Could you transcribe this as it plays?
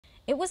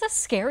It was a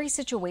scary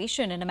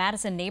situation in a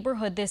Madison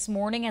neighborhood this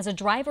morning as a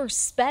driver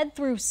sped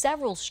through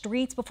several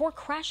streets before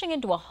crashing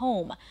into a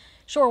home.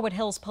 Shorewood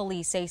Hills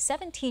police say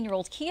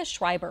 17-year-old Kia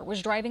Schreiber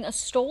was driving a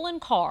stolen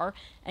car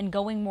and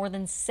going more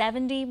than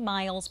 70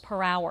 miles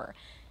per hour.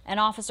 An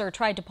officer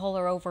tried to pull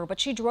her over, but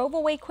she drove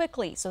away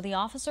quickly, so the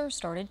officer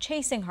started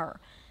chasing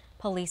her.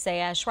 Police say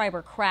as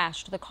Schreiber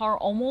crashed, the car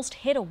almost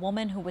hit a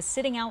woman who was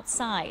sitting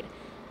outside,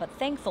 but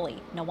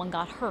thankfully no one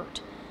got hurt.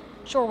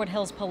 Shorewood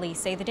Hills police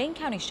say the Dane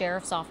County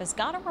Sheriff's Office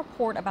got a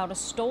report about a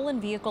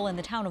stolen vehicle in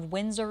the town of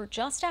Windsor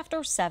just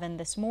after 7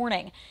 this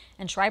morning,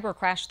 and Schreiber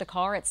crashed the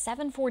car at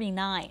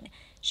 7:49.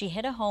 She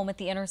hit a home at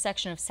the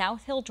intersection of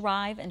South Hill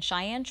Drive and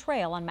Cheyenne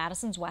Trail on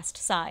Madison's west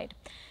side.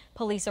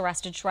 Police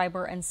arrested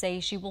Schreiber and say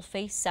she will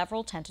face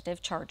several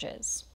tentative charges.